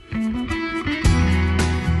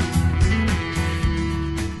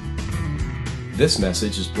This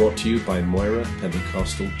message is brought to you by Moira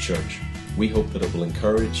Pentecostal Church. We hope that it will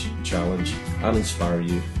encourage, challenge, and inspire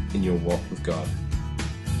you in your walk with God.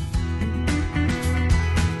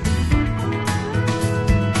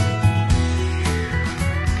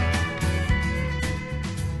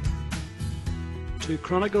 To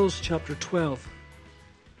Chronicles chapter 12.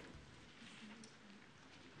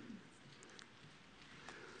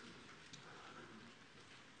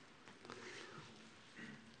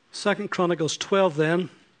 Second Chronicles 12 then,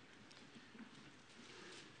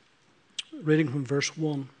 reading from verse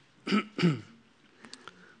 1.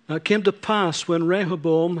 Now it came to pass when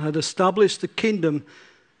Rehoboam had established the kingdom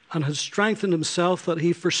and had strengthened himself that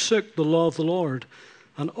he forsook the law of the Lord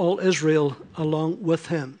and all Israel along with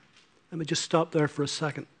him. Let me just stop there for a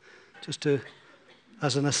second, just to,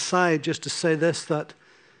 as an aside, just to say this, that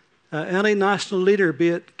any national leader, be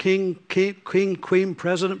it king, queen,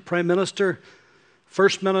 president, prime minister,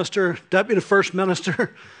 first minister, deputy first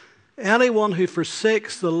minister, anyone who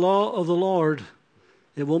forsakes the law of the Lord,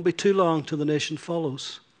 it won't be too long till the nation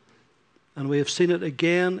follows. And we have seen it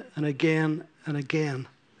again and again and again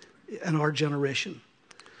in our generation.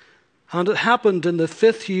 And it happened in the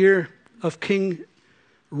 5th year of King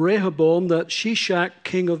Rehoboam that Shishak,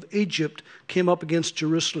 king of Egypt, came up against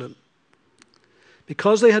Jerusalem.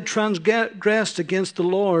 Because they had transgressed against the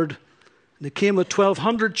Lord, they came with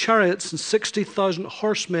 1,200 chariots and 60,000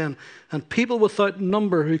 horsemen and people without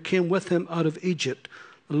number who came with him out of Egypt,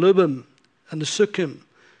 the Lubim and the Sukkim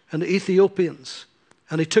and the Ethiopians.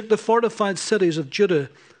 And he took the fortified cities of Judah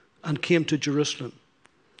and came to Jerusalem.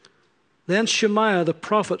 Then Shemaiah the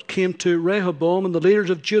prophet came to Rehoboam and the leaders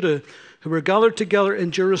of Judah who were gathered together in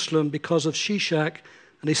Jerusalem because of Shishak.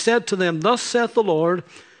 And he said to them, Thus saith the Lord,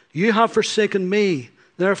 you have forsaken me.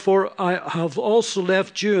 Therefore I have also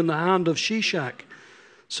left you in the hand of Shishak.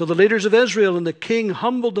 So the leaders of Israel and the king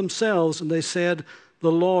humbled themselves, and they said,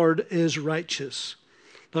 The Lord is righteous.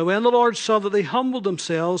 Now when the Lord saw that they humbled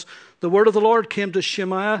themselves, the word of the Lord came to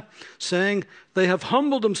Shemaiah, saying, They have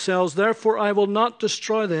humbled themselves, therefore I will not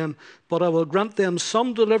destroy them, but I will grant them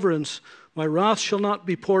some deliverance. My wrath shall not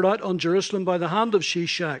be poured out on Jerusalem by the hand of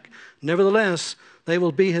Shishak. Nevertheless, they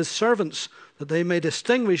will be his servants, that they may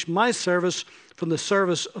distinguish my service from the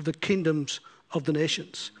service of the kingdoms of the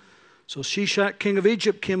nations. So Shishak, king of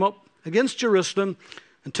Egypt, came up against Jerusalem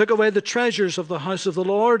and took away the treasures of the house of the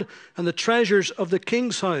Lord and the treasures of the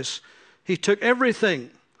king's house. He took everything.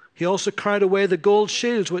 He also carried away the gold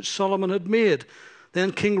shields which Solomon had made.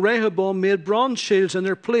 Then King Rehoboam made bronze shields in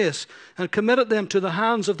their place and committed them to the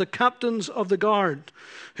hands of the captains of the guard,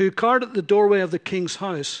 who guarded the doorway of the king's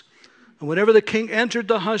house. And whenever the king entered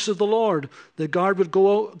the house of the Lord, the guard would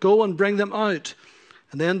go and bring them out,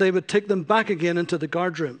 and then they would take them back again into the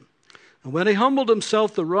guardroom. And when he humbled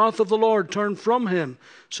himself, the wrath of the Lord turned from him,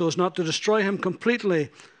 so as not to destroy him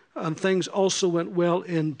completely, and things also went well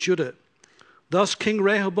in Judah. Thus King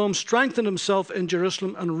Rehoboam strengthened himself in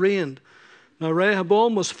Jerusalem and reigned. Now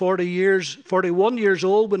Rehoboam was 41 years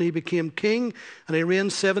old when he became king, and he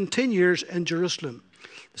reigned 17 years in Jerusalem,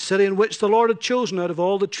 the city in which the Lord had chosen out of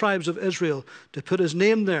all the tribes of Israel to put his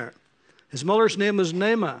name there. His mother's name was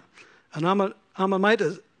Naamah, an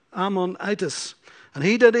Ammonitis, and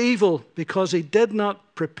he did evil because he did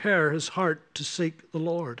not prepare his heart to seek the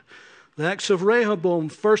Lord. The acts of Rehoboam,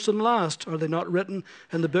 first and last, are they not written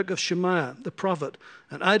in the book of Shemaiah the prophet,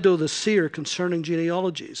 and Iddo the seer concerning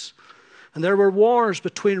genealogies? And there were wars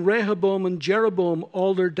between Rehoboam and Jeroboam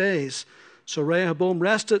all their days. So Rehoboam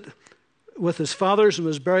rested with his fathers and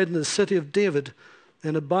was buried in the city of David.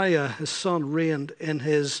 And Abiah, his son, reigned in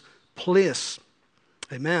his place.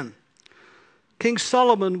 Amen. King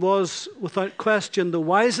Solomon was, without question, the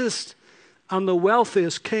wisest and the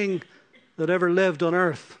wealthiest king that ever lived on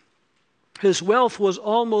earth. His wealth was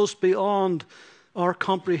almost beyond our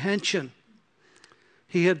comprehension.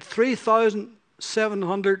 He had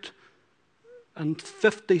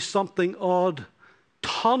 3,750-something odd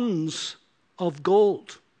tons of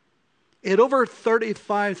gold. He had over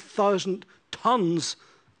 35,000 tons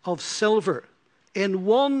of silver. In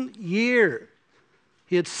 1 year,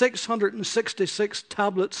 he had 666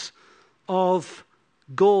 tablets of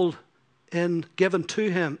gold given to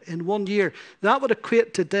him in 1 year. That would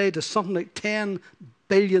equate today to something like 10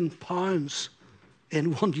 billion pounds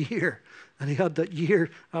in 1 year. And he had that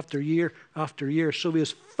year after year after year. So he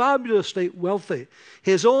was fabulously wealthy.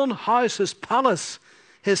 His own house, his palace,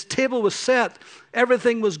 his table was set.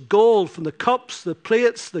 Everything was gold, from the cups, the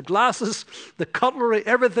plates, the glasses, the cutlery.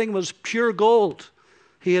 Everything was pure gold.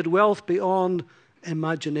 He had wealth beyond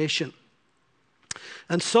imagination.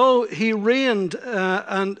 And so he reigned,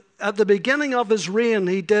 and at the beginning of his reign,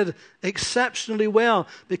 he did exceptionally well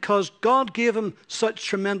because God gave him such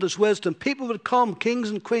tremendous wisdom. People would come, kings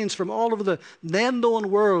and queens from all over the then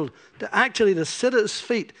known world, to sit at his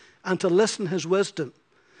feet and to listen to his wisdom.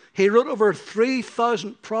 He wrote over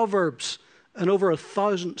 3,000 proverbs and over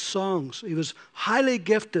 1,000 songs. He was highly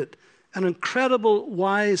gifted, an incredible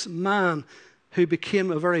wise man who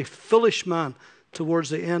became a very foolish man towards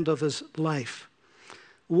the end of his life.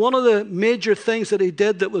 One of the major things that he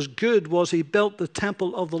did that was good was he built the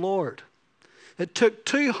temple of the Lord. It took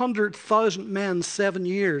 200,000 men 7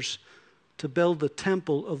 years to build the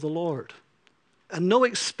temple of the Lord. And no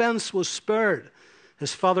expense was spared.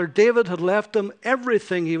 His father David had left him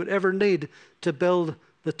everything he would ever need to build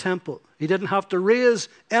the temple. He didn't have to raise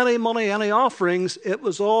any money, any offerings. It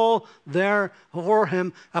was all there for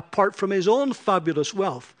him apart from his own fabulous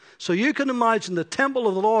wealth. So you can imagine the temple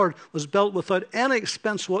of the Lord was built without any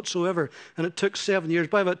expense whatsoever, and it took 7 years.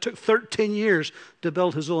 By the way, it took 13 years to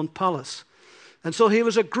build his own palace. And so he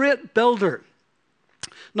was a great builder.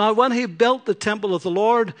 Now, when he built the temple of the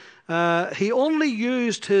Lord, he only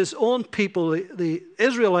used his own people, the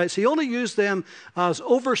Israelites, he only used them as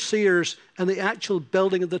overseers in the actual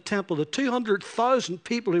building of the temple. The 200,000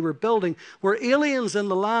 people he were building were aliens in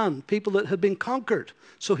the land, people that had been conquered.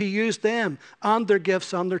 So he used them and their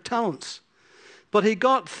gifts and their talents. But he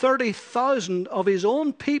got 30,000 of his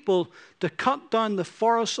own people to cut down the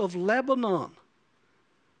forests of Lebanon.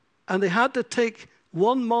 And they had to take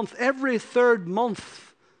 1 month, every third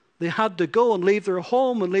month, they had to go and leave their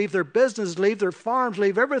home and leave their business, leave their farms,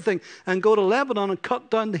 leave everything and go to Lebanon and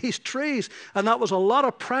cut down these trees. And that was a lot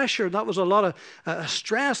of pressure. That was a lot of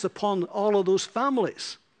stress upon all of those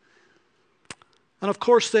families. And of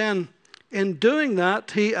course then, in doing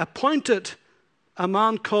that, he appointed a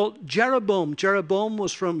man called Jeroboam. Jeroboam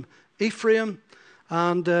was from Ephraim,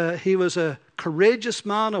 and he was a courageous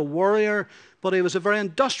man, a warrior, but he was a very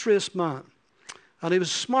industrious man. And he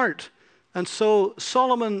was smart. And so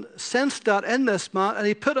Solomon sensed that in this man, and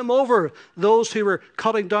he put him over those who were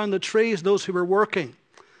cutting down the trees, those who were working.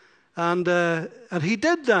 And he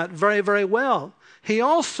did that very, very well. He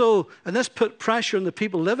also, and this put pressure on the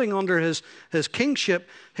people living under his kingship,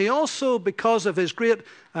 he also, because of his great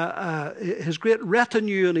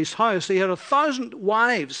retinue in his house, he had 1,000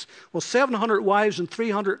 wives. Well, 700 wives and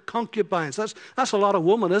 300 concubines. That's a lot of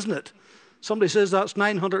women, isn't it? Somebody says that's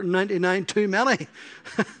 999 too many.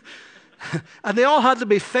 And they all had to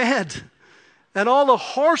be fed. And all the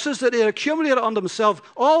horses that he had accumulated unto himself,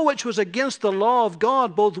 all which was against the law of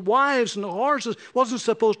God, both wives and horses, wasn't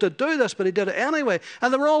supposed to do this, but he did it anyway.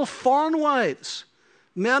 And they were all foreign wives.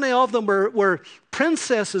 Many of them were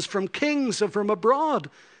princesses from kings and from abroad.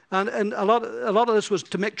 And a lot of this was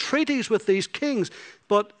to make treaties with these kings.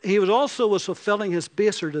 But he was fulfilling his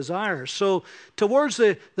baser desires. So towards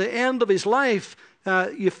the end of his life,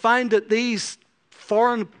 you find that these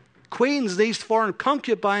foreign queens, these foreign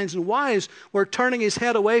concubines and wives, were turning his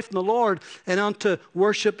head away from the Lord and onto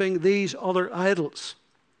worshiping these other idols.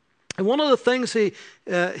 And one of the things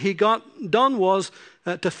he got done was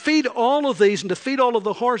to feed all of these and to feed all of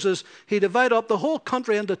the horses, he divided up the whole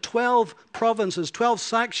country into 12 provinces, 12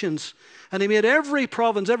 sections. And he made every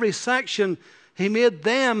province, every section, he made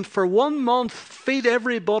them for 1 month feed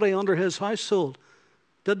everybody under his household.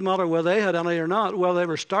 Didn't matter whether they had any or not, whether they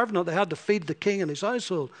were starving or not, they had to feed the king and his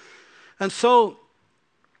household. And so,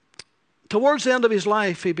 towards the end of his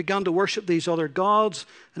life, he began to worship these other gods,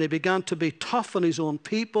 and he began to be tough on his own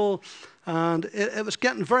people. And it was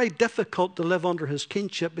getting very difficult to live under his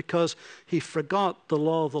kingship because he forgot the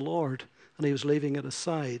law of the Lord, and he was leaving it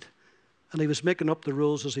aside. And he was making up the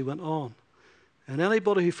rules as he went on. And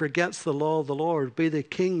anybody who forgets the law of the Lord, be they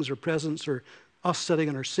kings or presidents or us sitting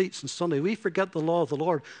in our seats on Sunday, we forget the law of the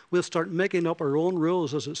Lord, we'll start making up our own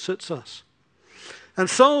rules as it suits us. And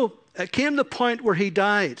so it came to the point where he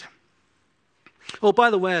died. Oh, by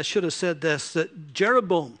the way, I should have said this, that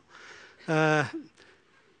Jeroboam,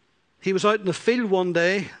 he was out in the field one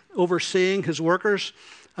day overseeing his workers,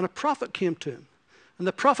 and a prophet came to him. And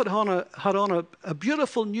the prophet had on a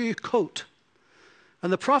beautiful new coat.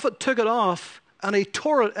 And the prophet took it off, and he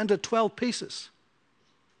tore it into 12 pieces.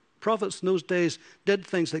 Prophets in those days did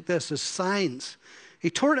things like this as signs. He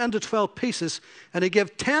tore it into 12 pieces, and he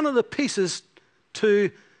gave 10 of the pieces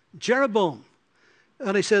to Jeroboam.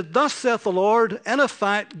 And he said, "Thus saith the Lord, in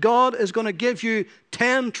effect, God is going to give you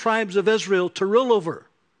 10 tribes of Israel to rule over.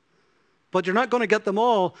 But you're not going to get them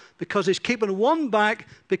all because he's keeping one back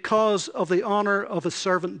because of the honor of his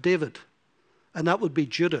servant David." And that would be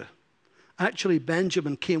Judah. Actually,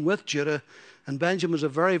 Benjamin came with Judah, and Benjamin was a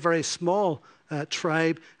very, very small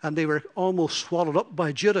tribe, and they were almost swallowed up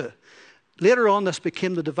by Judah. Later on, this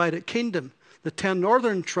became the divided kingdom. The 10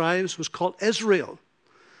 northern tribes was called Israel.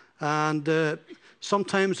 And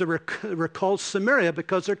sometimes they were called Samaria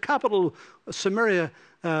because their capital, Samaria,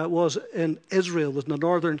 was in Israel, was in the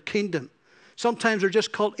northern kingdom. Sometimes they're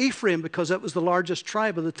just called Ephraim because that was the largest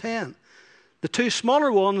tribe of the 10. The 2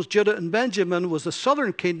 smaller ones, Judah and Benjamin, was the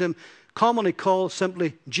southern kingdom, commonly called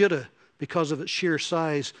simply Judah because of its sheer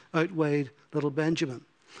size outweighed little Benjamin.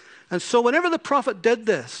 And so whenever the prophet did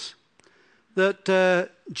this,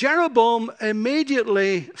 that Jeroboam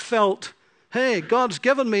immediately felt, hey, God's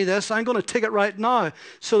given me this, I'm going to take it right now.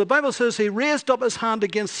 So the Bible says he raised up his hand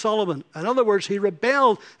against Solomon. In other words, he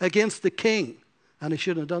rebelled against the king. And he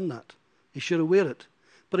shouldn't have done that. He should have waited.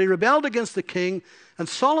 But he rebelled against the king, and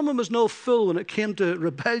Solomon was no fool when it came to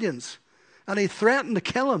rebellions. And he threatened to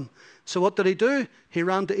kill him. So what did he do? He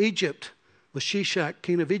ran to Egypt with Shishak,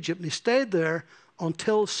 king of Egypt, and he stayed there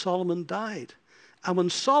until Solomon died. And when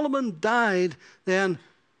Solomon died, then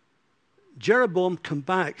Jeroboam came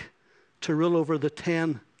back to rule over the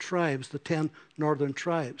 10 tribes, the 10 northern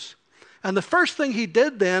tribes. And the first thing he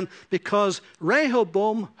did then, because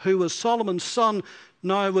Rehoboam, who was Solomon's son,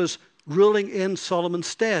 now was ruling in Solomon's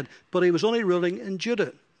stead, but he was only ruling in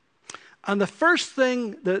Judah. And the first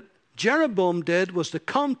thing that Jeroboam did was to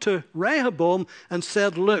come to Rehoboam and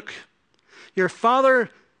said, look, your father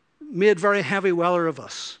made very heavy weather of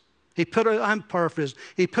us. He put it, I'm paraphrasing,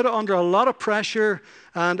 he put it under a lot of pressure,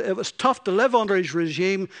 and it was tough to live under his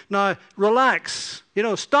regime. Now, relax.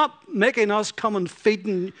 Stop making us come and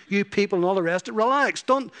feeding you people and all the rest. Relax.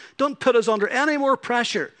 Don't put us under any more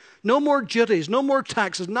pressure. No more duties, no more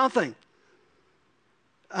taxes, nothing.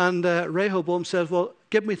 And Rehoboam says, well,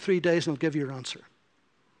 give me 3 days and I'll give you your answer.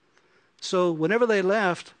 So whenever they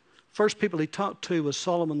left, first people he talked to was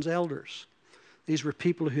Solomon's elders. These were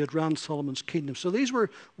people who had run Solomon's kingdom. So these were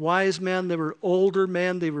wise men, they were older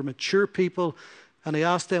men, they were mature people. And he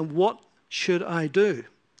asked them, what should I do?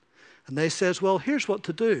 And they says, well, here's what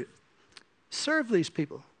to do. Serve these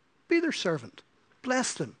people. Be their servant.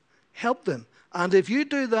 Bless them. Help them. And if you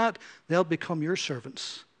do that, they'll become your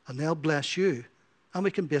servants. And they'll bless you. And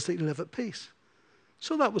we can basically live at peace.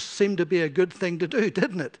 So that seemed to be a good thing to do,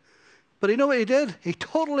 didn't it? But you know what he did? He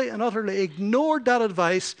totally and utterly ignored that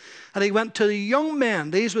advice, and he went to the young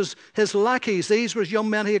men. These was his lackeys. These were young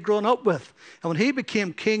men he had grown up with. And when he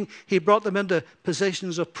became king, he brought them into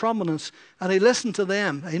positions of prominence, and he listened to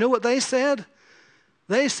them. And you know what they said?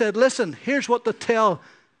 They said, listen, here's what to tell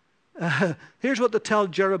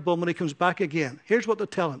Jeroboam when he comes back again. Here's what to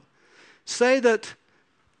tell him. Say that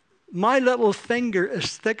my little finger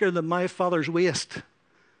is thicker than my father's waist.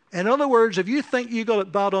 In other words, if you think you got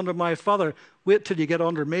it bad under my father, wait till you get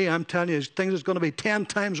under me. I'm telling you, things is going to be 10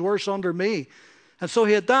 times worse under me. And so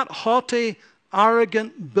he had that haughty,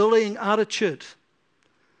 arrogant, bullying attitude.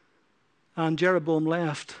 And Jeroboam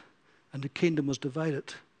left, and the kingdom was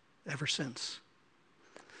divided ever since.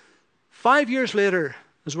 5 years later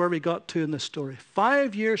is where we got to in this story.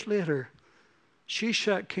 5 years later,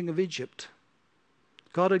 Shishak, king of Egypt,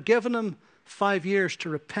 God had given him 5 years to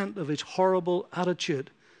repent of his horrible attitude.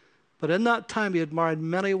 But in that time, he had married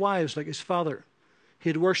many wives like his father. He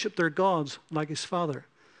had worshipped their gods like his father.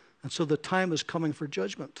 And so the time is coming for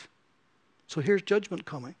judgment. So here's judgment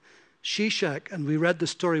coming. Shishak, and we read the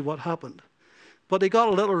story what happened. But he got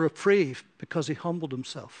a little reprieve because he humbled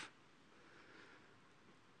himself.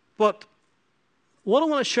 But what I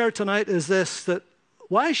want to share tonight is this, that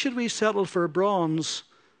why should we settle for bronze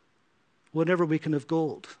whenever we can have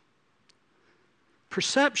gold?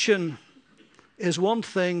 Perception is one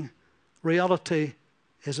thing, reality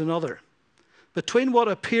is another. Between what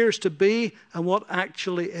appears to be and what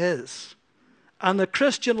actually is. And the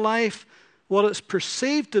Christian life, what it's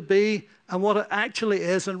perceived to be and what it actually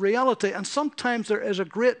is in reality. And sometimes there is a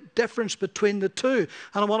great difference between the two.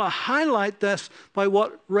 And I want to highlight this by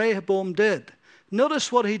what Rehoboam did.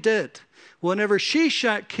 Notice what he did. Whenever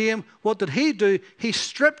Shishak came, what did he do? He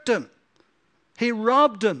stripped him. He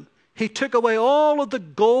robbed him. He took away all of the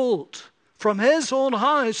gold from his own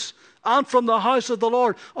house and from the house of the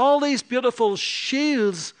Lord. All these beautiful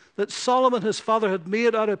shields that Solomon, his father, had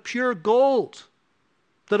made out of pure gold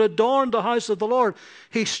that adorned the house of the Lord.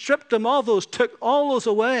 He stripped them of those, took all those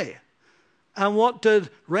away. And what did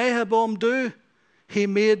Rehoboam do? He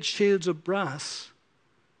made shields of brass,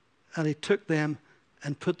 and he took them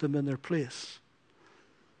and put them in their place.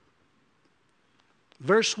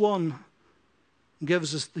 Verse 1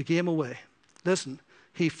 gives us the game away. Listen,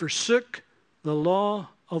 he forsook the law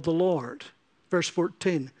of the Lord. Verse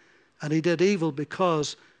 14, and he did evil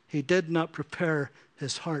because he did not prepare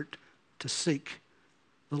his heart to seek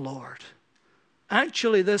the Lord.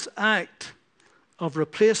 Actually, this act of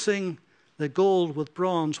replacing the gold with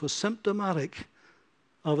bronze was symptomatic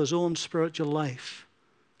of his own spiritual life.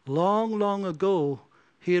 Long, long ago,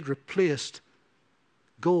 he had replaced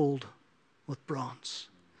gold with bronze.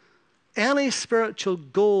 Any spiritual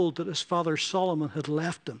gold that his father Solomon had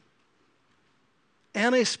left him,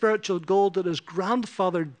 any spiritual gold that his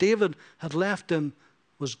grandfather David had left him,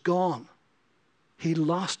 was gone. He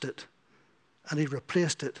lost it, and he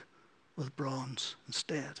replaced it with bronze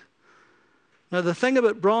instead. Now, the thing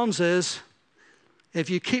about bronze is, if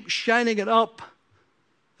you keep shining it up,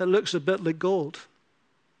 it looks a bit like gold.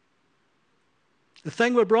 The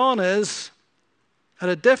thing with bronze is, at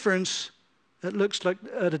a distance, it looks like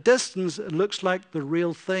the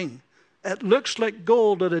real thing. It looks like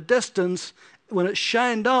gold at a distance when it's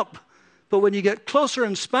shined up. But when you get closer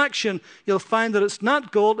inspection, you'll find that it's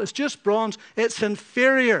not gold, it's just bronze. It's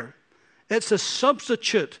inferior. It's a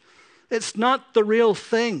substitute. It's not the real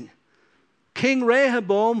thing. King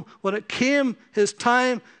Rehoboam, when it came his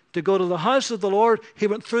time to go to the house of the Lord, he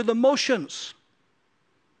went through the motions.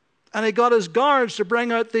 And he got his guards to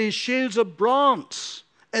bring out these shields of bronze,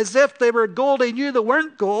 as if they were gold. He knew they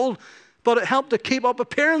weren't gold, but it helped to keep up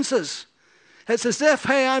appearances. It's as if,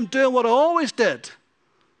 hey, I'm doing what I always did.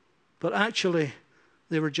 But actually,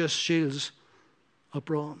 they were just shields of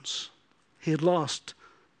bronze. He had lost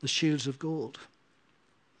the shields of gold.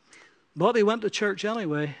 But he went to church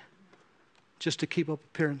anyway, just to keep up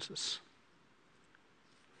appearances.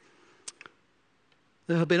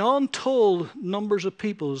 There have been untold numbers of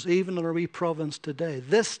peoples, even in our wee province today,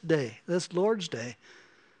 this Lord's Day,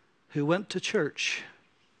 who went to church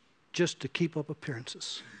just to keep up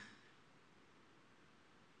appearances.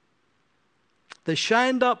 They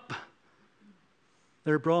shined up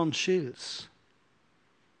their bronze shields.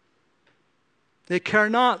 They care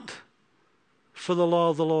not for the law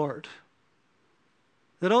of the Lord.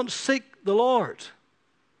 They don't seek the Lord,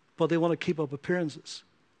 but they want to keep up appearances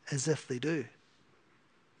as if they do.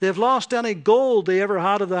 They've lost any gold they ever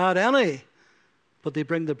had, if they had any, but they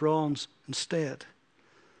bring the bronze instead.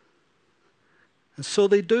 And so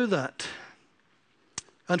they do that.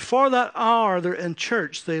 And for that hour they're in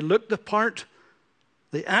church, they look the part,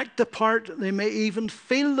 they act the part, they may even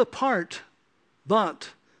feel the part, but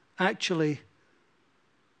actually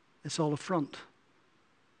it's all a front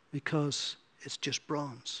because it's just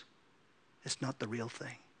bronze. It's not the real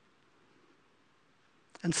thing.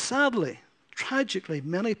 And sadly, tragically,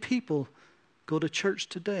 many people go to church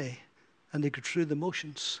today and they go through the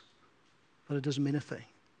motions, but it doesn't mean a thing.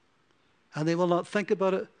 And they will not think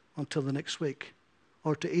about it until the next week,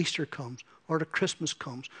 or to Easter comes, or to Christmas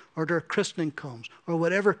comes, or their christening comes, or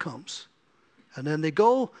whatever comes. And then they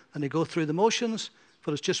go through the motions,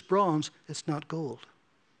 but it's just bronze, it's not gold.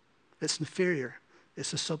 It's inferior.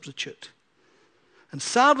 It's a substitute. And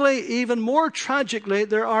sadly, even more tragically,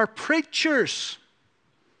 there are preachers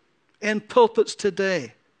in pulpits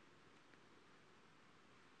today.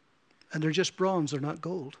 And they're just bronze, they're not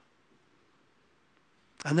gold.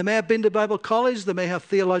 And they may have been to Bible college, they may have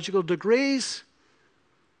theological degrees,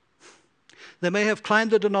 they may have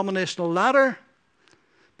climbed the denominational ladder,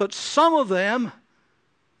 but some of them,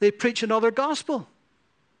 they preach another gospel.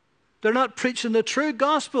 They're not preaching the true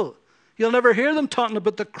gospel. You'll never hear them talking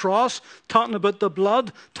about the cross, talking about the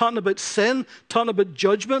blood, talking about sin, talking about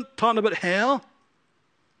judgment, talking about hell.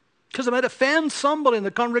 Because it might offend somebody in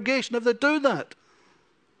the congregation if they do that.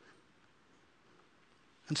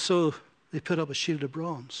 And so they put up a shield of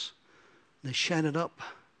bronze. They shine it up.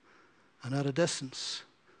 And at a distance,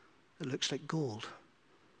 it looks like gold.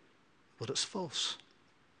 But it's false.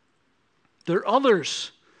 There are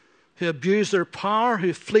others who abuse their power,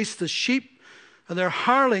 who fleece the sheep. And they're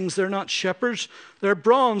hirelings, they're not shepherds. They're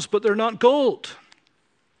bronze, but they're not gold.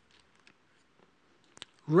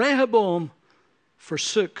 Rehoboam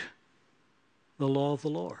forsook the law of the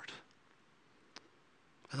Lord.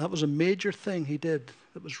 And that was a major thing he did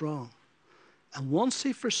that was wrong. And once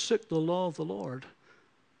he forsook the law of the Lord,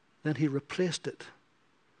 then he replaced it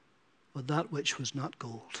with that which was not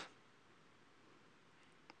gold.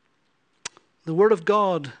 The Word of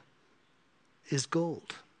God is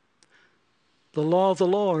gold. The law of the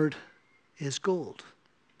Lord is gold.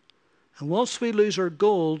 And once we lose our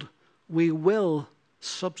gold, we will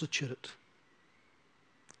substitute it.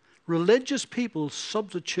 Religious people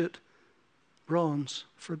substitute bronze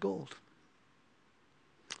for gold.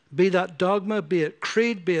 Be that dogma, be it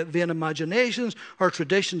creed, be it vain imaginations or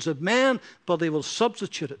traditions of men, but they will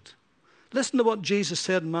substitute it. Listen to what Jesus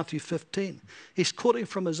said in Matthew 15. He's quoting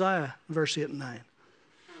from Isaiah, verse 8 and 9.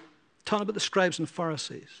 talking about the scribes and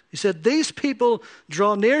Pharisees. He said, these people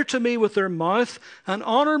draw near to me with their mouth and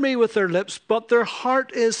honor me with their lips, but their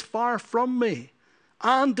heart is far from me.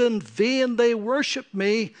 And in vain they worship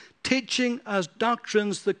me, teaching as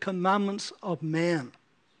doctrines the commandments of men.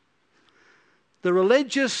 The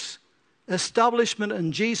religious establishment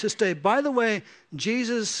in Jesus' day, by the way,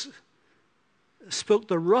 Jesus spoke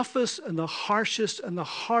the roughest and the harshest and the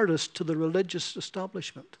hardest to the religious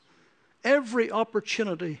establishment. Every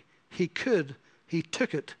opportunity he could, he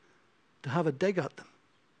took it to have a dig at them.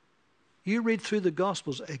 You read through the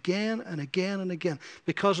Gospels again and again and again.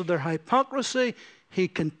 Because of their hypocrisy, he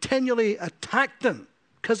continually attacked them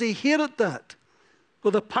because he hated that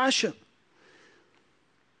with a passion.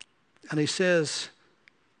 And he says,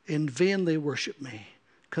 in vain they worship me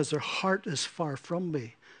because their heart is far from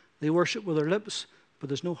me. They worship with their lips, but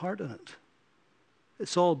there's no heart in it.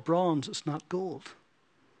 It's all bronze, it's not gold.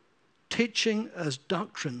 Teaching as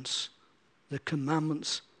doctrines the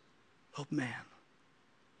commandments of men.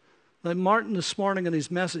 Now, Martin this morning in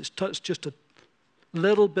his message touched just a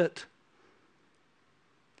little bit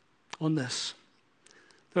on this.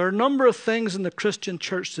 There are a number of things in the Christian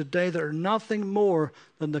church today that are nothing more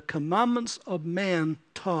than the commandments of men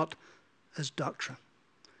taught as doctrine.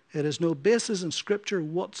 It has no basis in Scripture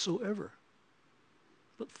whatsoever.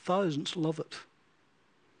 But thousands love it.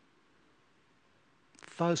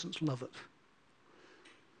 Thousands love it.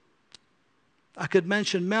 I could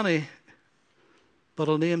mention many, but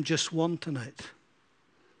I'll name just one tonight.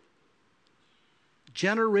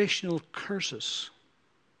 Generational curses,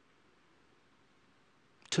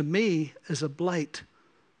 to me, is a blight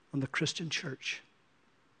on the Christian church.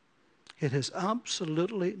 It has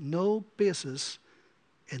absolutely no basis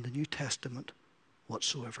in the New Testament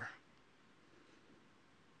whatsoever.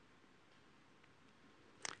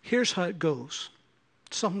 Here's how it goes.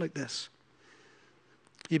 Something like this.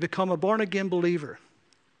 You become a born-again believer.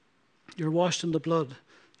 You're washed in the blood.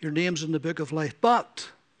 Your name's in the book of life. But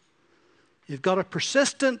you've got a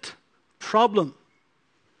persistent problem.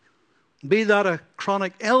 Be that a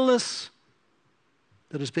chronic illness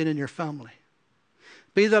that has been in your family.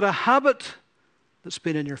 Be that a habit that's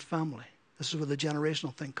been in your family. This is where the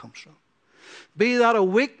generational thing comes from. Be that a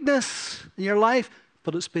weakness in your life,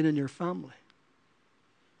 but it's been in your family.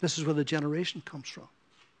 This is where the generation comes from.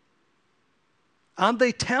 And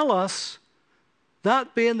they tell us,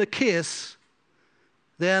 that being the case,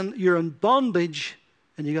 then you're in bondage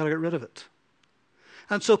and you got to get rid of it.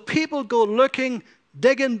 And so people go looking,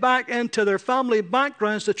 digging back into their family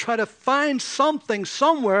backgrounds to try to find something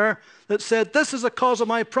somewhere that said, this is the cause of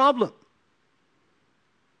my problem.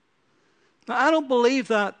 Now, I don't believe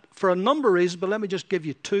that for a number of reasons, but let me just give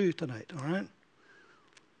you two tonight, all right?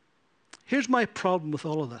 Here's my problem with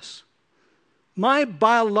all of this. My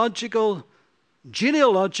biological,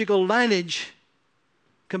 genealogical lineage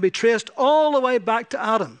can be traced all the way back to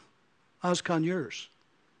Adam, as can yours.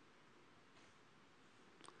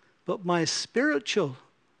 But my spiritual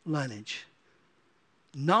lineage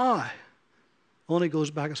now only goes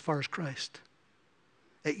back as far as Christ.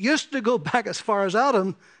 It used to go back as far as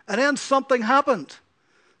Adam, and then something happened.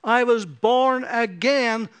 I was born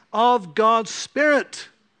again of God's Spirit.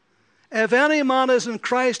 If any man is in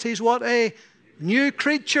Christ, he's what? A new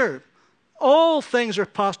creature. All things are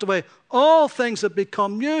passed away. All things have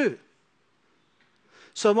become new.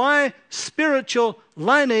 So my spiritual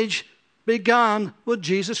lineage began with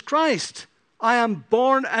Jesus Christ. I am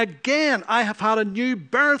born again. I have had a new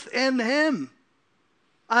birth in Him.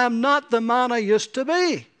 I am not the man I used to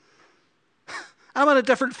be. I'm in a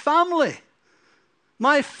different family.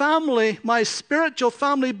 My family, my spiritual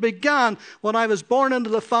family began when I was born into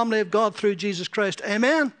the family of God through Jesus Christ.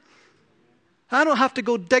 Amen? I don't have to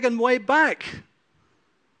go digging way back.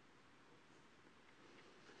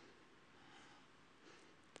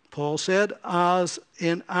 Paul said, as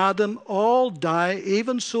in Adam all die,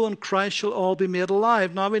 even so in Christ shall all be made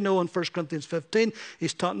alive. Now we know in 1 Corinthians 15,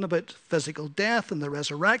 he's talking about physical death and the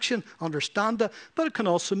resurrection. Understand that. But it can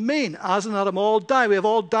also mean, as in Adam all die. We have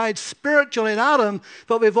all died spiritually in Adam,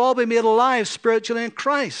 but we've all been made alive spiritually in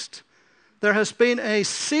Christ. There has been a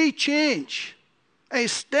sea change, a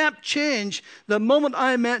step change. The moment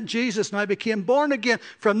I met Jesus and I became born again,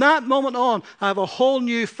 from that moment on, I have a whole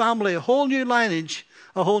new family, a whole new lineage,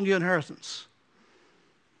 a whole new inheritance.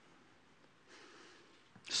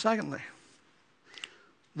 Secondly,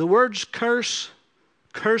 the words curse,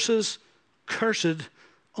 curses, cursed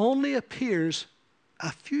only appears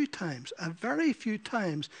a few times, a very few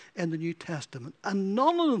times in the New Testament. And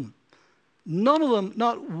none of them,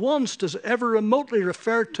 not once does it ever remotely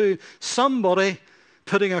refer to somebody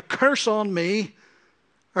putting a curse on me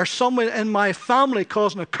or someone in my family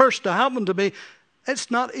causing a curse to happen to me.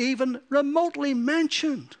 It's not even remotely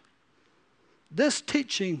mentioned. This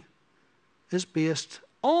teaching is based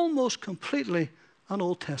almost completely on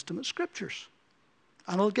Old Testament scriptures.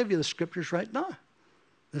 And I'll give you the scriptures right now.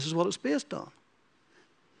 This is what it's based on.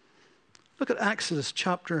 Look at Exodus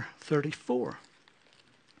chapter 34.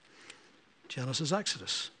 Genesis,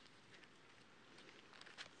 Exodus.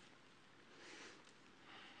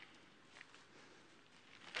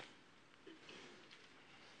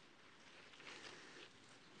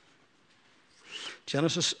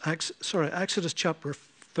 Exodus chapter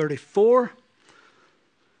 34.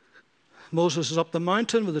 Moses is up the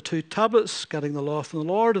mountain with the 2 tablets, getting the law from the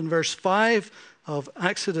Lord. In verse 5 of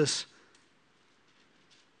Exodus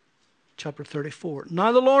chapter 34.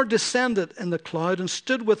 Now the Lord descended in the cloud and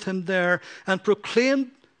stood with him there and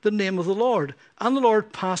proclaimed the name of the Lord. And the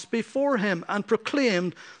Lord passed before him and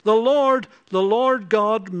proclaimed, the Lord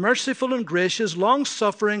God, merciful and gracious,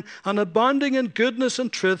 long-suffering and abounding in goodness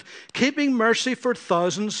and truth, keeping mercy for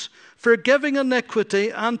thousands, forgiving iniquity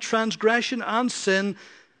and transgression and sin,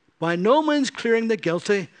 by no means clearing the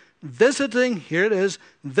guilty, visiting, here it is,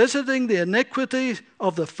 visiting the iniquity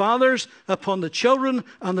of the fathers upon the children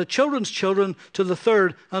and the children's children to the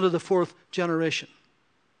 3rd and to the 4th generation.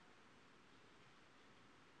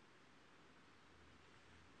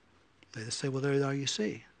 They say, well, there you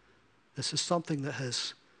see. This is something that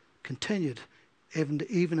has continued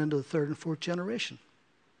even into the 3rd and 4th generation.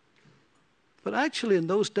 But actually in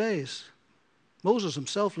those days, Moses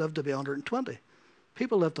himself lived to be 120.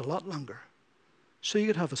 People lived a lot longer. So you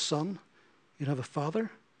could have a son, you'd have a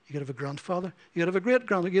father, you could have a grandfather, you could have a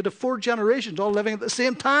great-grandfather, you could have 4 generations all living at the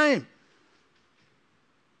same time.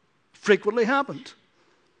 Frequently happened.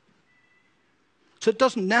 So it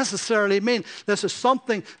doesn't necessarily mean this is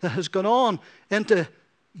something that has gone on into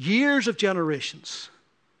years of generations.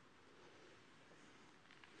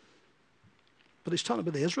 But he's talking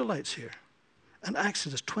about the Israelites here. In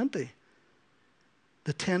Exodus 20,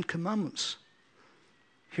 the 10 Commandments.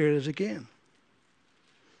 Here it is again.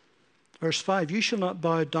 Verse 5, you shall not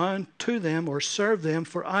bow down to them or serve them,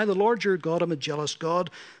 for I, the Lord your God, am a jealous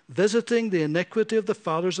God, visiting the iniquity of the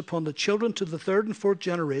fathers upon the children to the 3rd and 4th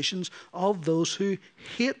generations of those who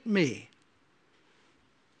hate me.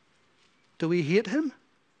 Do we hate him?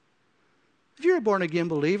 If you're a born-again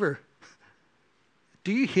believer,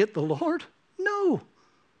 do you hate the Lord? No.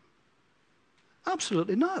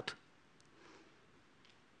 Absolutely not.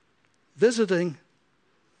 Visiting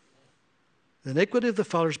the iniquity of the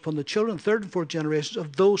fathers upon the children, 3rd and 4th generations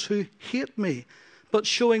of those who hate me, but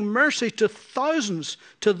showing mercy to thousands,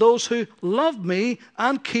 to those who love me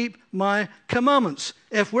and keep my commandments.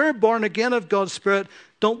 If we're born again of God's Spirit,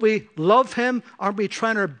 don't we love him? Aren't we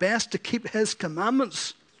trying our best to keep his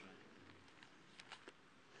commandments?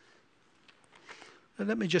 And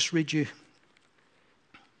let me just read you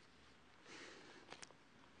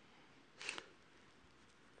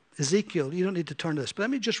Ezekiel, you don't need to turn to this, but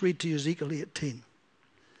let me just read to you Ezekiel 18.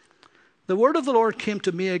 The word of the Lord came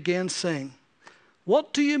to me again, saying,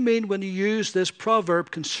 what do you mean when you use this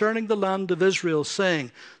proverb concerning the land of Israel,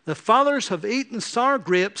 saying, the fathers have eaten sour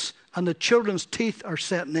grapes and the children's teeth are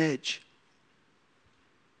set in edge?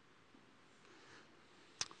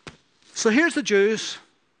 So here's the Jews.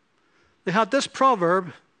 They had this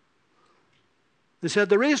proverb. They said,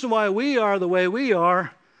 the reason why we are the way we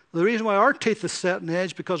are, the reason why our teeth is set in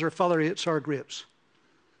edge, because our father ate sour grapes.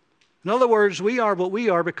 In other words, we are what we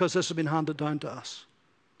are because this has been handed down to us.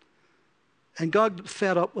 And God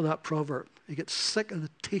fed up with that proverb. He gets sick of the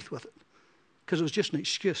teeth with it because it was just an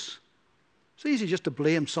excuse. It's easy just to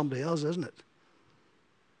blame somebody else, isn't it?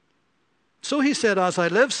 So he said, as I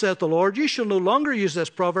live, saith the Lord, you shall no longer use this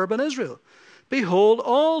proverb in Israel. Behold,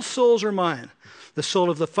 all souls are mine. The soul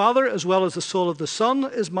of the Father as well as the soul of the Son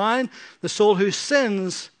is mine. The soul who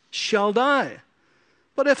sins shall die.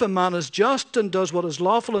 But if a man is just and does what is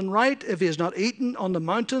lawful and right, if he is not eaten on the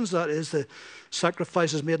mountains, that is the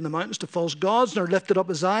sacrifices made in the mountains to false gods, nor lifted up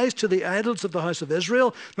his eyes to the idols of the house of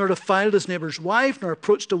Israel, nor defiled his neighbor's wife, nor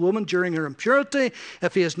approached a woman during her impurity,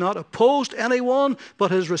 if he has not opposed anyone, but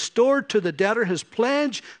has restored to the debtor his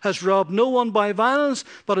pledge, has robbed no one by violence,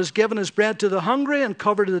 but has given his bread to the hungry and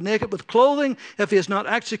covered the naked with clothing, if he has not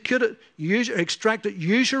extracted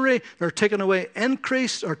usury, nor taken away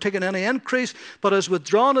increase, or taken any increase, but has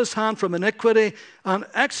withdrawn his hand from iniquity, and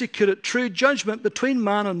executed true judgment between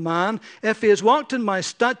man and man, if he has walked in my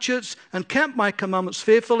statutes and kept my commandments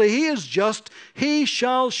faithfully, he is just, he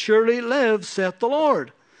shall surely live, saith the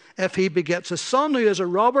Lord. if he begets a son who is a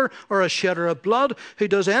robber or a shedder of blood, who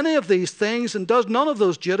does any of these things and does none of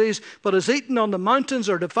those duties, but is eaten on the mountains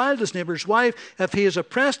or defiled his neighbour's wife, if he has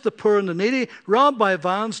oppressed the poor and the needy, robbed by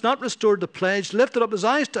violence, not restored the pledge, lifted up his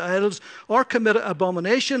eyes to idols, or committed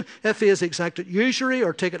abomination, if he has exacted usury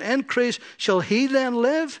or taken increase, shall he then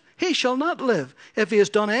live? He shall not live. If he has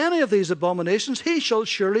done any of these abominations, he shall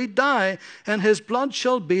surely die, and his blood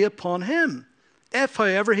shall be upon him. If,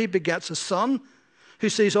 however, he begets a son, who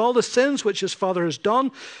sees all the sins which his father has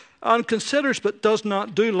done, and considers but does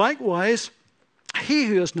not do likewise, he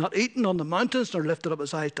who has not eaten on the mountains, nor lifted up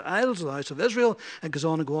his eyes to idols, the house of Israel, and goes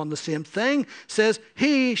on the same thing, says,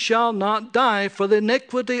 he shall not die for the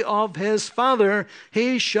iniquity of his father,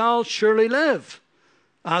 he shall surely live.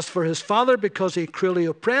 As for his father, because he cruelly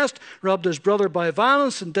oppressed, robbed his brother by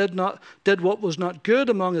violence, and did what was not good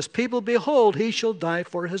among his people, behold, he shall die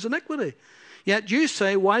for his iniquity. Yet you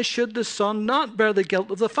say, why should the son not bear the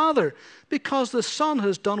guilt of the father? Because the son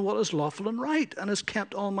has done what is lawful and right, and has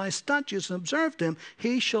kept all my statutes and observed them,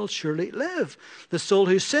 he shall surely live. The soul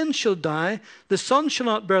who sins shall die. The son shall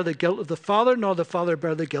not bear the guilt of the father, nor the father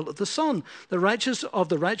bear the guilt of the son. The righteous of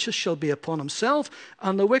the righteous shall be upon himself,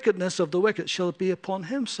 and the wickedness of the wicked shall be upon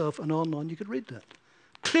himself. And on you could read that.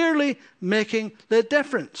 Clearly making the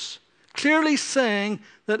difference. Clearly saying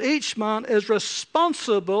that each man is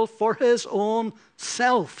responsible for his own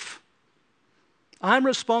self. I'm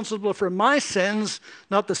responsible for my sins,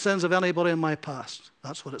 not the sins of anybody in my past.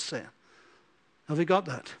 That's what it's saying. Have we got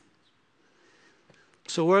that?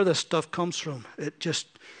 So where this stuff comes from, it just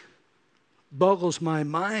boggles my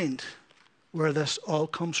mind where this all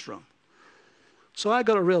comes from. So I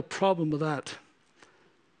got a real problem with that.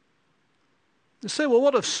 They say, well,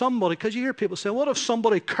 what if somebody, because you hear people say, what if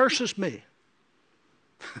somebody curses me?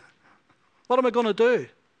 What am I going to do?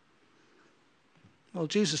 Well,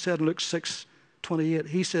 Jesus said in Luke 6:28,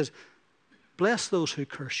 he says, bless those who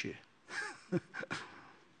curse you.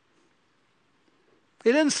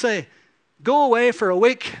 He didn't say, go away for a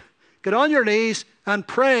week, get on your knees and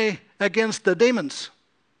pray against the demons.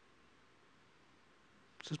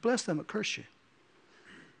 He says, bless them that curse you.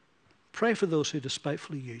 Pray for those who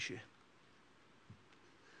despitefully use you.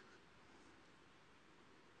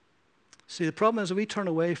 See, the problem is if we turn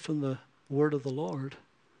away from the word of the Lord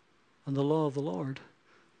and the law of the Lord,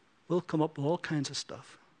 we'll come up with all kinds of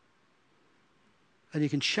stuff. And you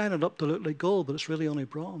can shine it up to look like gold, but it's really only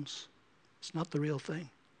bronze. It's not the real thing.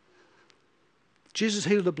 Jesus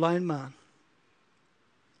healed a blind man.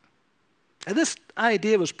 And this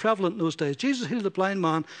idea was prevalent in those days. Jesus healed a blind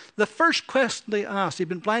man. The first question they asked, he'd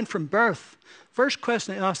been blind from birth. First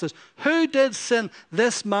question they asked is, who did sin,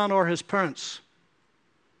 this man or his parents?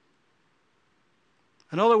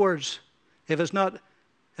 In other words, if it's not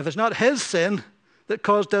his sin that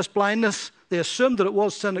caused this blindness, they assumed that it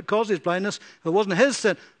was sin that caused his blindness. If it wasn't his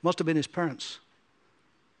sin, it must have been his parents.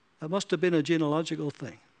 It must have been a genealogical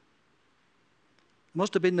thing. It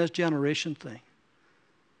must have been this generation thing.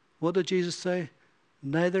 What did Jesus say?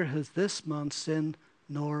 Neither has this man sinned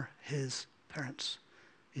nor his parents.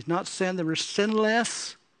 He's not saying they were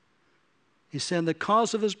sinless. He's saying the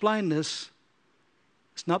cause of his blindness,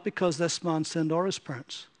 it's not because this man sinned or his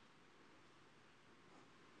parents,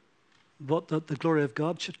 but that the glory of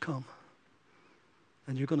God should come.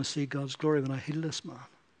 And you're going to see God's glory when I heal this man.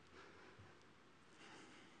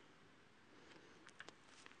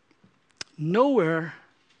 Nowhere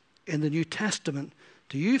in the New Testament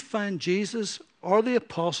do you find Jesus or the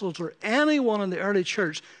apostles or anyone in the early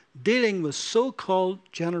church dealing with so-called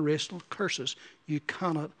generational curses. You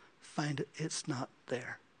cannot find it. It's not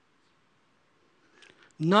there.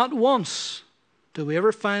 Not once do we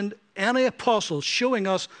ever find any apostle showing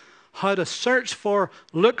us how to search for,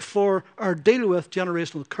 look for, or deal with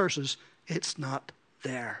generational curses. It's not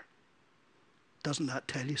there. Doesn't that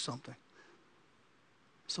tell you something?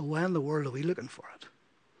 So why in the world are we looking for it?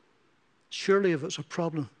 Surely if it's a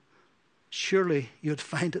problem, surely you'd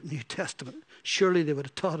find it in the New Testament. Surely they would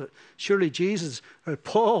have taught it. Surely Jesus or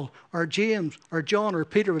Paul or James or John or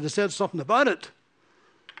Peter would have said something about it.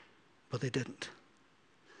 But they didn't.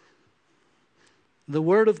 The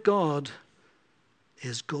Word of God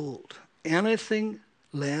is gold. Anything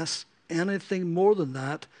less, anything more than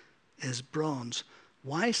that is bronze.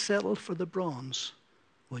 Why settle for the bronze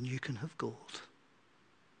when you can have gold?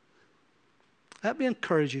 Let me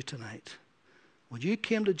encourage you tonight. When you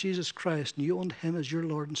came to Jesus Christ and you owned Him as your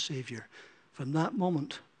Lord and Savior, from that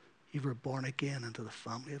moment you were born again into the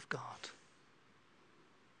family of God.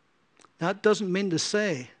 That doesn't mean to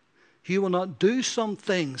say you will not do some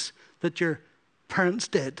things that your parents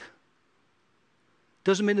did.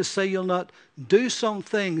 Doesn't mean to say you'll not do some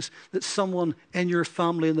things that someone in your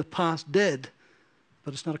family in the past did,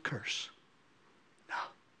 but it's not a curse. No.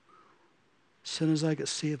 As soon as I got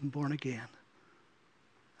saved and born again,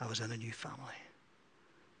 I was in a new family,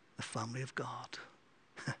 the family of God.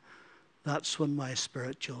 That's when my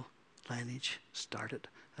spiritual lineage started,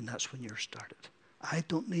 and that's when yours started. I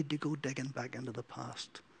don't need to go digging back into the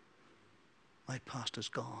past. My past is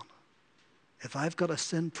gone. If I've got a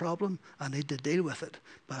sin problem, I need to deal with it.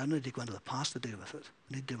 But I don't need to go into the past to deal with it.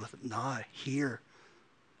 I need to deal with it now, here,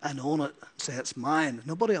 and own it. Say it's mine.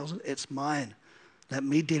 Nobody else, it's mine. Let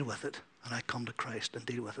me deal with it. And I come to Christ and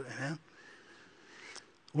deal with it. Amen?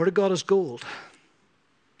 The Word of God is gold.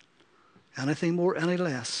 Anything more, any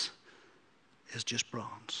less, is just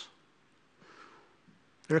bronze.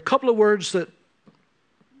 There are a couple of words that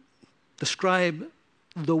describe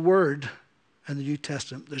the Word in the New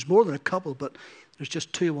Testament. There's more than a couple, but there's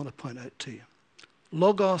just two I want to point out to you.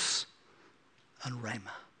 Logos and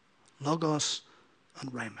Rhema. Logos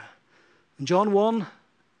and Rhema. In John 1,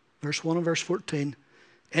 verse 1 and verse 14,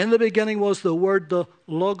 in the beginning was the Word, the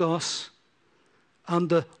Logos, and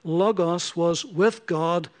the Logos was with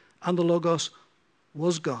God, and the Logos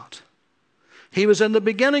was God. He was in the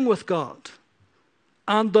beginning with God.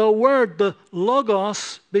 And the Word, the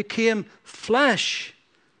Logos, became flesh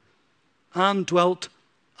and dwelt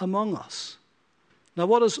among us. Now,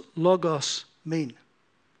 what does Logos mean?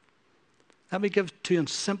 Let me give it to you in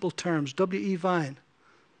simple terms. W.E. Vine,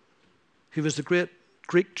 who was the great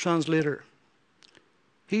Greek translator,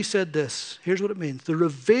 he said this. Here's what it means. The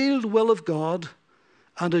revealed will of God,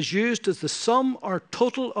 and is used as the sum or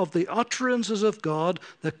total of the utterances of God,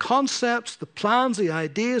 the concepts, the plans, the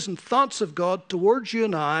ideas and thoughts of God towards you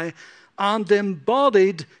and I, and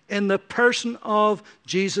embodied in the person of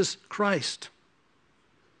Jesus Christ.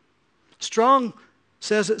 Strong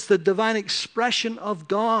says it's the divine expression of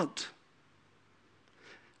God.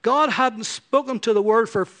 God hadn't spoken to the Word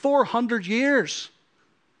for 400 years.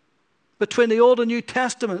 Between the Old and New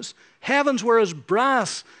Testaments, heavens were as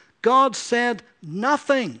brass. God said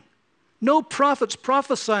nothing. No prophets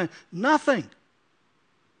prophesying, nothing.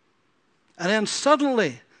 And then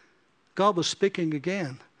suddenly, God was speaking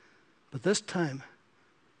again. But this time,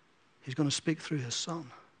 He's going to speak through His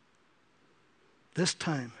Son. This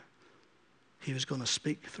time, He was going to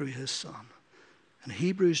speak through His Son. In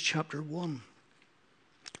Hebrews chapter 1,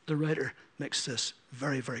 the writer makes this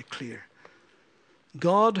very, very clear.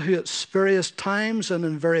 God, who at various times and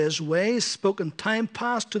in various ways spoke in time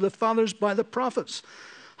past to the fathers by the prophets,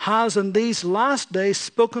 has in these last days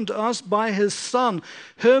spoken to us by His Son,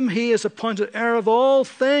 whom He has appointed heir of all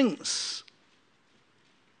things.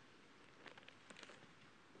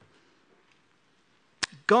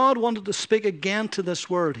 God wanted to speak again to this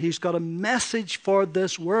world. He's got a message for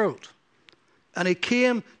this world. And He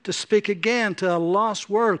came to speak again to a lost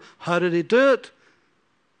world. How did He do it?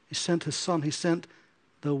 He sent His Son. He sent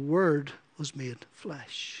the Word was made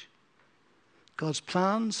flesh. God's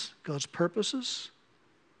plans, God's purposes,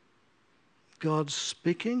 God's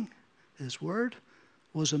speaking, His Word,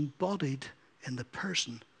 was embodied in the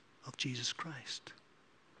person of Jesus Christ.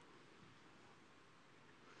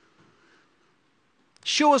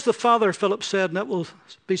 Show us the Father, Philip said, and it will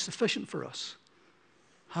be sufficient for us.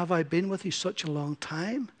 Have I been with you such a long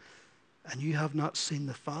time, and you have not seen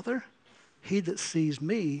the Father? He that sees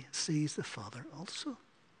me sees the Father also.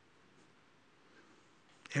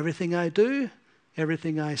 Everything I do,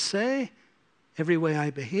 everything I say, every way I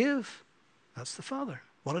behave, that's the Father.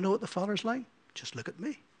 Want to know what the Father's like? Just look at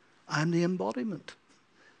me. I'm the embodiment.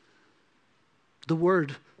 The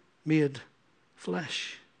Word made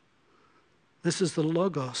flesh. This is the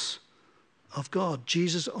Logos of God.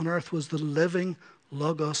 Jesus on earth was the living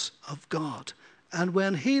Logos of God. And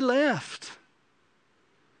when He left,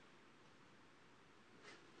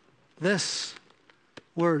 this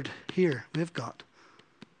word here we've got,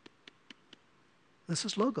 this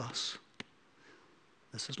is Logos.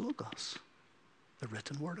 This is Logos, the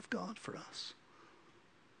written Word of God for us.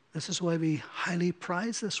 This is why we highly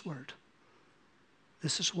prize this Word.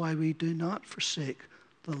 This is why we do not forsake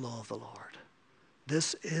the law of the Lord.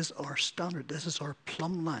 This is our standard. This is our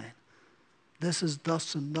plumb line. This is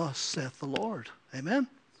thus and thus saith the Lord. Amen?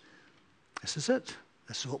 This is it.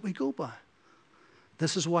 This is what we go by.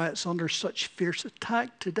 This is why it's under such fierce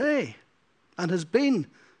attack today and has been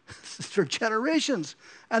for generations.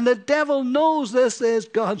 And the devil knows this is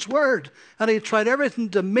God's Word. And he tried everything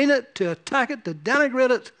to mean it, to attack it, to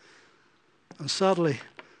denigrate it. And sadly,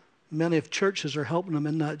 many of churches are helping him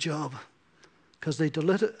in that job because they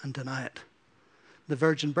dilute it and deny it. The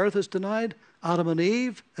virgin birth is denied, Adam and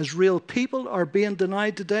Eve, as real people, are being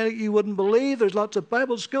denied today like you wouldn't believe. There's lots of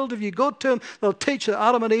Bible schools. If you go to them, they'll teach that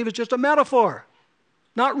Adam and Eve is just a metaphor,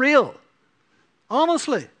 not real.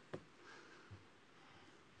 Honestly.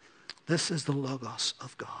 This is the Logos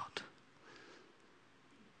of God.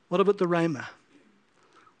 What about the Rhema?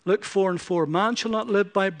 Luke 4:4. Man shall not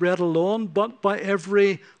live by bread alone, but by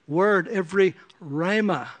every word, every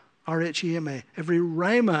Rhema, R-H-E-M-A, every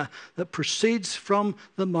Rhema that proceeds from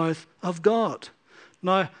the mouth of God.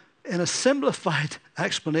 Now, in a simplified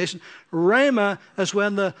explanation, Rhema is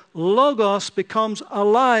when the Logos becomes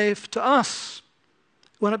alive to us,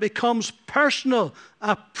 when it becomes personal,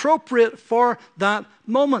 appropriate for that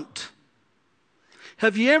moment.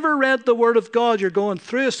 Have you ever read the Word of God? You're going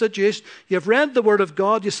through a situation, you've read the Word of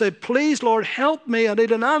God, you say, please, Lord, help me, I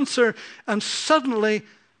need an answer, and suddenly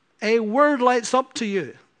a word lights up to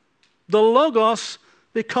you. The Logos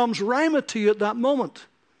becomes Rhema to you at that moment.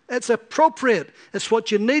 It's appropriate. It's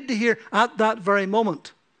what you need to hear at that very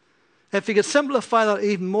moment. If you could simplify that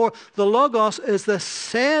even more, the Logos is the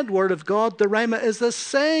said Word of God. The Rhema is the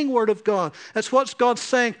saying Word of God. It's what God's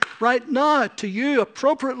saying right now to you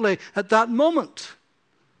appropriately at that moment.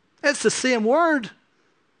 It's the same word.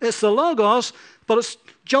 It's the Logos, but it's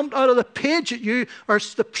jumped out of the page at you, or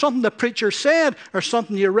something the preacher said, or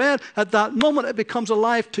something you read. At that moment, it becomes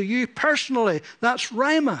alive to you personally. That's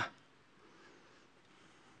Rhema.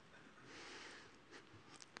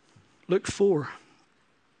 Luke 4.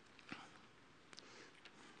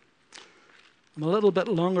 I'm a little bit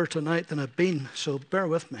longer tonight than I've been, so bear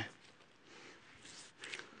with me.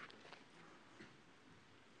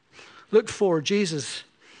 Luke 4, Jesus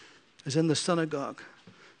is in the synagogue.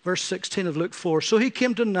 Verse 16 of Luke 4. So he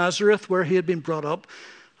came to Nazareth where he had been brought up.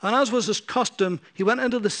 And as was his custom, he went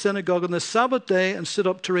into the synagogue on the Sabbath day and stood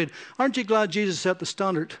up to read. Aren't you glad Jesus set the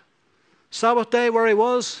standard? Sabbath day where he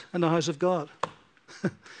was? In the house of God.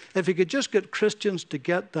 If he could just get Christians to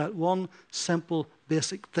get that one simple,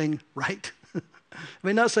 basic thing right. I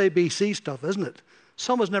mean, that's ABC stuff, isn't it?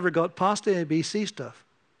 Some has never got past the ABC stuff.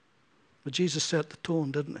 But Jesus set the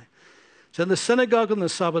tone, didn't he? So in the synagogue on the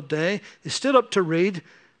Sabbath day, he stood up to read,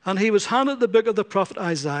 and he was handed the book of the prophet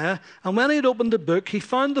Isaiah. And when he had opened the book, he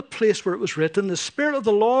found the place where it was written, the Spirit of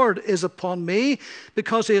the Lord is upon me,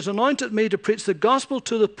 because he has anointed me to preach the gospel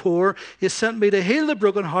to the poor. He has sent me to heal the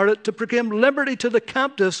brokenhearted, to proclaim liberty to the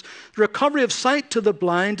captives, the recovery of sight to the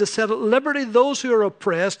blind, to set at liberty those who are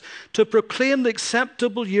oppressed, to proclaim the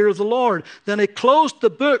acceptable year of the Lord. Then he closed the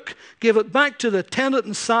book, gave it back to the attendant,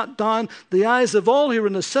 and sat down. The eyes of all who were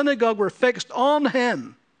in the synagogue were fixed on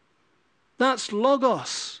him. That's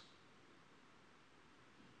Logos.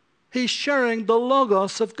 He's sharing the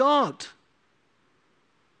Logos of God.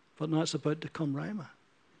 But now it's about to come Rhema.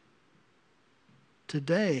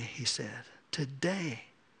 Today, he said, today,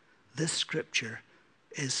 this scripture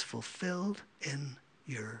is fulfilled in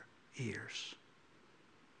your ears.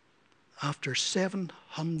 After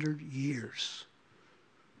 700 years,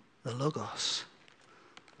 the Logos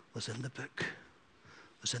was in the book,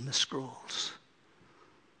 was in the scrolls.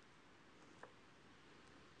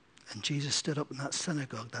 And Jesus stood up in that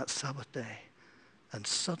synagogue that Sabbath day, and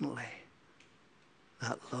suddenly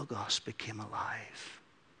that Logos became alive.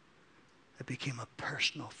 It became a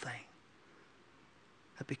personal thing.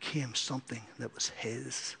 It became something that was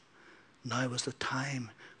his. Now was the time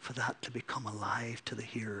for that to become alive to the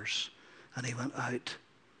hearers. And he went out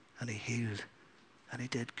and he healed and he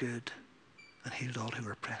did good and healed all who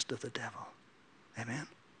were oppressed of the devil. Amen.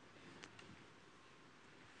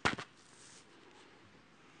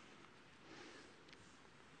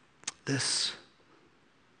 This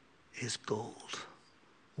is gold.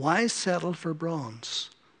 Why settle for bronze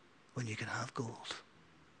when you can have gold?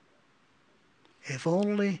 If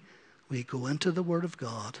only we go into the Word of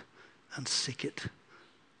God and seek it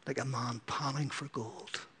like a man panning for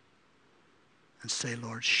gold and say,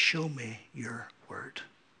 Lord, show me your Word.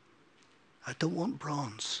 I don't want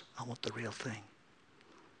bronze. I want the real thing.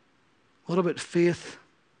 What about faith?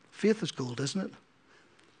 Faith is gold, isn't it?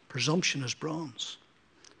 Presumption is bronze.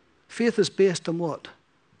 Faith is based on what?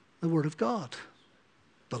 The Word of God.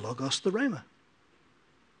 The Logos, the Rhema.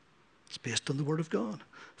 It's based on the Word of God.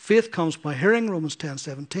 Faith comes by hearing, Romans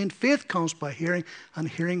 10:17. Faith comes by hearing, and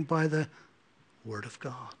hearing by the Word of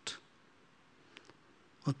God.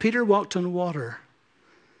 When Peter walked on water,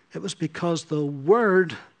 it was because the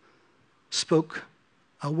Word spoke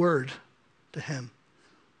a word to him.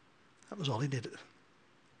 That was all he needed.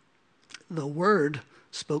 The Word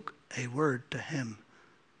spoke a word to him.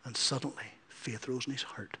 And suddenly, faith rose in his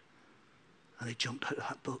heart. And he jumped out of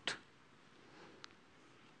that boat.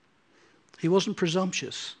 He wasn't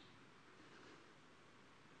presumptuous.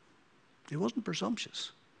 He wasn't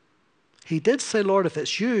presumptuous. He did say, Lord, if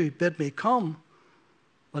it's you, bid me come.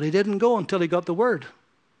 But he didn't go until he got the word.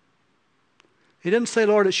 He didn't say,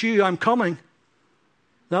 Lord, it's you, I'm coming.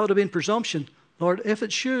 That would have been presumption. Lord, if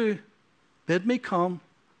it's you, bid me come.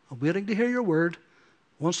 I'm waiting to hear your word.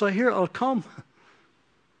 Once I hear it, I'll come.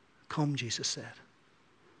 Come, Jesus said.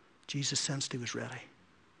 Jesus sensed he was ready.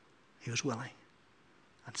 He was willing.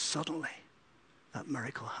 And suddenly, that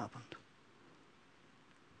miracle happened.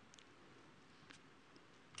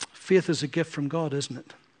 Faith is a gift from God, isn't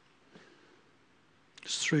it?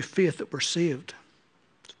 It's through faith that we're saved.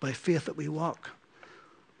 It's by faith that we walk.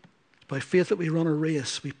 It's by faith that we run a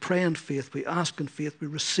race. We pray in faith. We ask in faith. We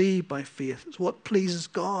receive by faith. It's what pleases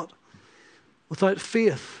God. Without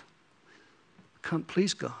faith, we can't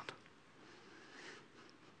please God.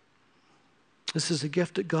 This is a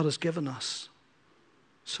gift that God has given us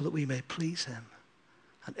so that we may please him.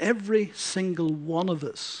 And every single one of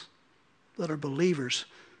us that are believers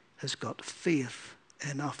has got faith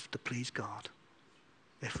enough to please God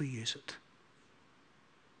if we use it.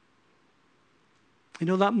 You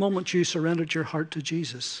know, that moment you surrendered your heart to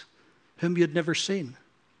Jesus, whom you'd never seen,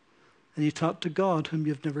 and you talked to God, whom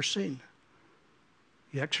you've never seen,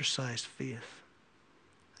 you exercised faith,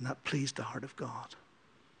 and that pleased the heart of God.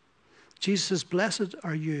 Jesus says, blessed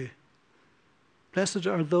are you. Blessed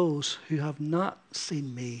are those who have not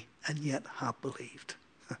seen me and yet have believed.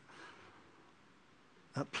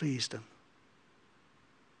 That pleased him.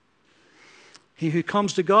 He who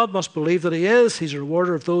comes to God must believe that he is. He's a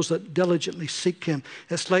rewarder of those that diligently seek him.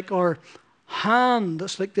 It's like our hand.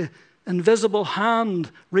 It's like the invisible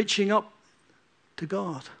hand reaching up to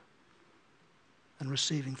God and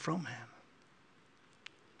receiving from him.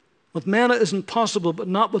 With men it isn't possible, but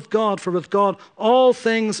not with God. For with God all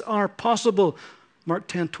things are possible. Mark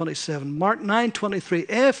 10:27. Mark 9:23.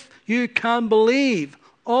 If you can believe,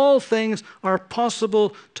 all things are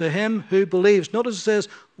possible to him who believes. Notice it says,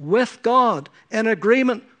 with God, in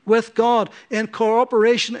agreement with God, in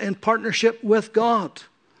cooperation, in partnership with God.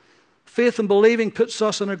 Faith and believing puts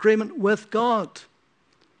us in agreement with God.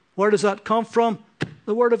 Where does that come from?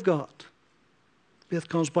 The Word of God. Faith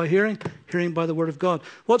comes by hearing, hearing by the Word of God.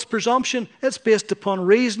 What's presumption? It's based upon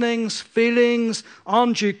reasonings, feelings,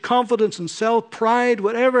 undue confidence and self-pride,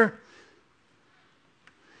 whatever.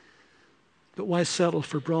 But why settle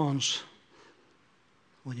for bronze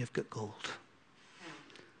when you've got gold?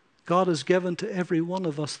 God has given to every one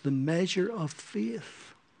of us the measure of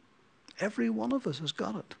faith. Every one of us has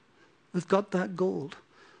got it. We've got that gold.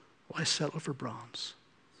 Why settle for bronze?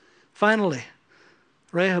 Finally,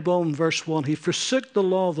 Rehoboam, verse 1, he forsook the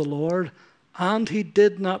law of the Lord, and he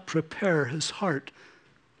did not prepare his heart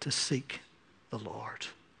to seek the Lord.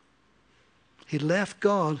 He left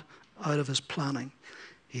God out of his planning.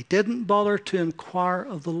 He didn't bother to inquire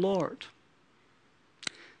of the Lord.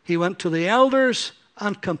 He went to the elders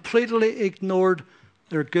and completely ignored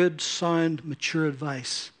their good, sound, mature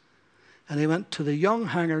advice. And he went to the young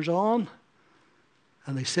hangers-on,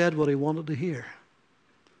 and he said what he wanted to hear.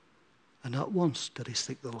 And not once did he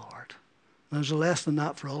seek the Lord. And there's a lesson in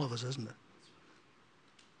that for all of us, isn't it?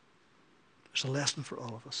 There's a lesson for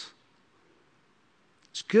all of us.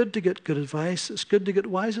 It's good to get good advice. It's good to get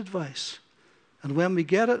wise advice. And when we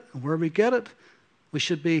get it, and where we get it, we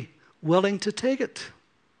should be willing to take it.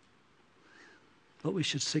 But we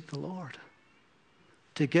should seek the Lord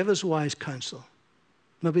to give us wise counsel.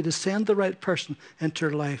 Maybe to send the right person into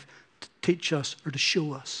our life to teach us or to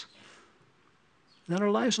show us. And then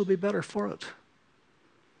our lives will be better for it.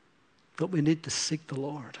 But we need to seek the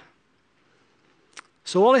Lord.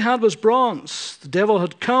 So all he had was bronze. The devil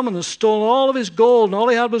had come and had stolen all of his gold, and all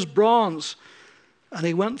he had was bronze. And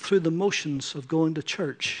he went through the motions of going to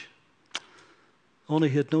church. Only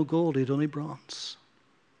he had no gold, he had only bronze.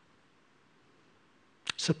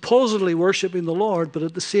 Supposedly worshipping the Lord, but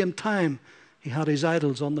at the same time, he had his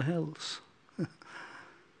idols on the hills.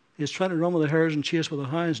 He was trying to run with the hares and chase with the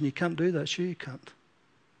hounds, and you can't do that. Sure, you can't.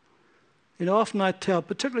 You know, often I tell,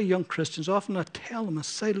 particularly young Christians, often I tell them, I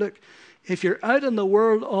say, look, if you're out in the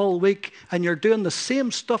world all week and you're doing the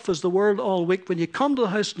same stuff as the world all week, when you come to the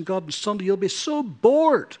house of God on Sunday, you'll be so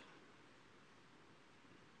bored.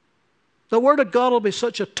 The Word of God will be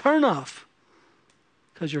such a turn-off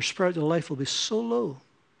because your spiritual life will be so low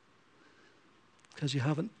because you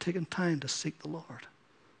haven't taken time to seek the Lord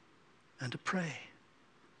and to pray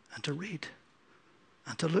and to read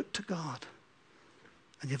and to look to God.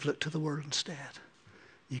 And you've looked to the Word instead.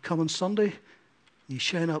 You come on Sunday, you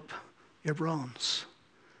shine up your bronze.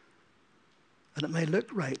 And it may look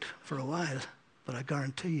right for a while, but I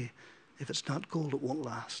guarantee you, if it's not gold, it won't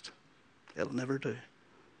last. It'll never do. It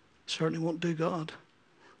certainly won't do God.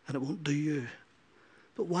 and it won't do you.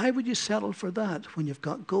 But why would you settle for that when you've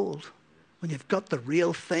got gold? When you've got the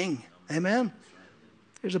real thing? Amen?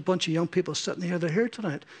 There's a bunch of young people sitting here. They're here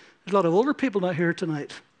tonight. There's a lot of older people not here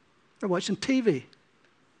tonight. They're watching TV.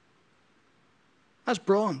 That's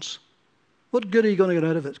bronze. What good are you going to get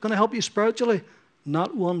out of it? It's going to help you spiritually?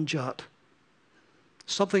 Not one jot.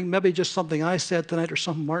 Maybe just something I said tonight or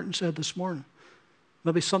something Martin said this morning.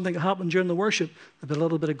 Maybe something that happened during the worship. There'll be a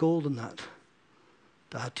little bit of gold in that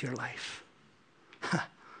to add to your life. And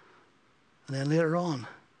then later on,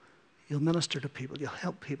 you'll minister to people. You'll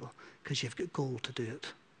help people because you've got gold to do it.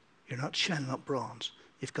 You're not shining up bronze.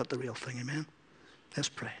 You've got the real thing. Amen? Let's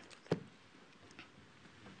pray.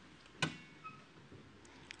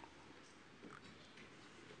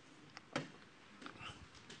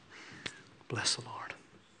 Bless the Lord.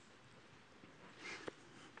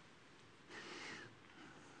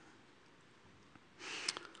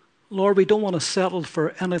 Lord, we don't want to settle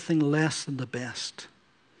for anything less than the best.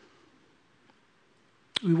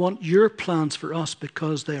 We want your plans for us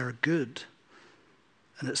because they are good,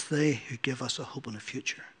 and it's they who give us a hope and a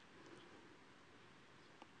future.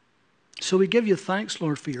 So we give you thanks,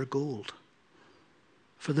 Lord, for your gold,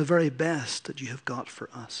 for the very best that you have got for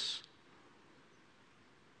us.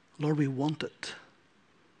 Lord, we want it.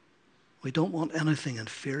 We don't want anything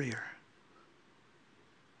inferior.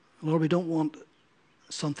 Lord, we don't want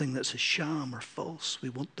something that's a sham or false. We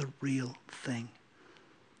want the real thing.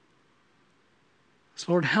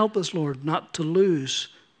 So Lord, help us, Lord, not to lose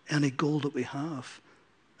any gold that we have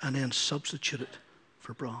and then substitute it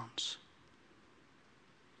for bronze.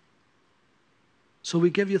 So we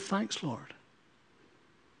give you thanks, Lord.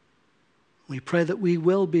 We pray that we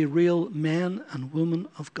will be real men and women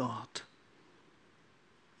of God.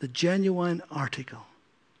 The genuine article.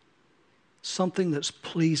 Something that's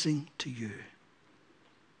pleasing to you.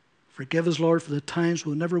 Forgive us, Lord, for the times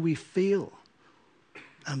whenever we fail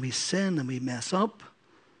and we sin and we mess up.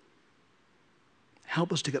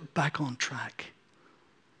 Help us to get back on track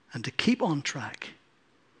and to keep on track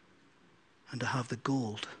and to have the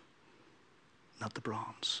gold, not the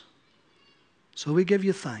bronze. So we give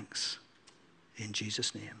you thanks in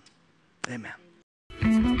Jesus' name. Amen.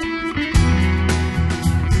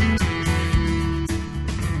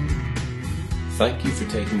 Thank you for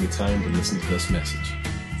taking the time to listen to this message.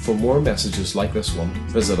 For more messages like this one,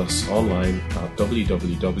 visit us online at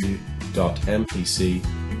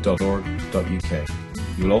www.mpc.org.uk.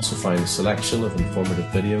 You will also find a selection of informative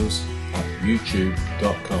videos at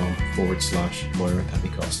youtube.com/Moira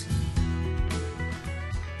Pentecostal.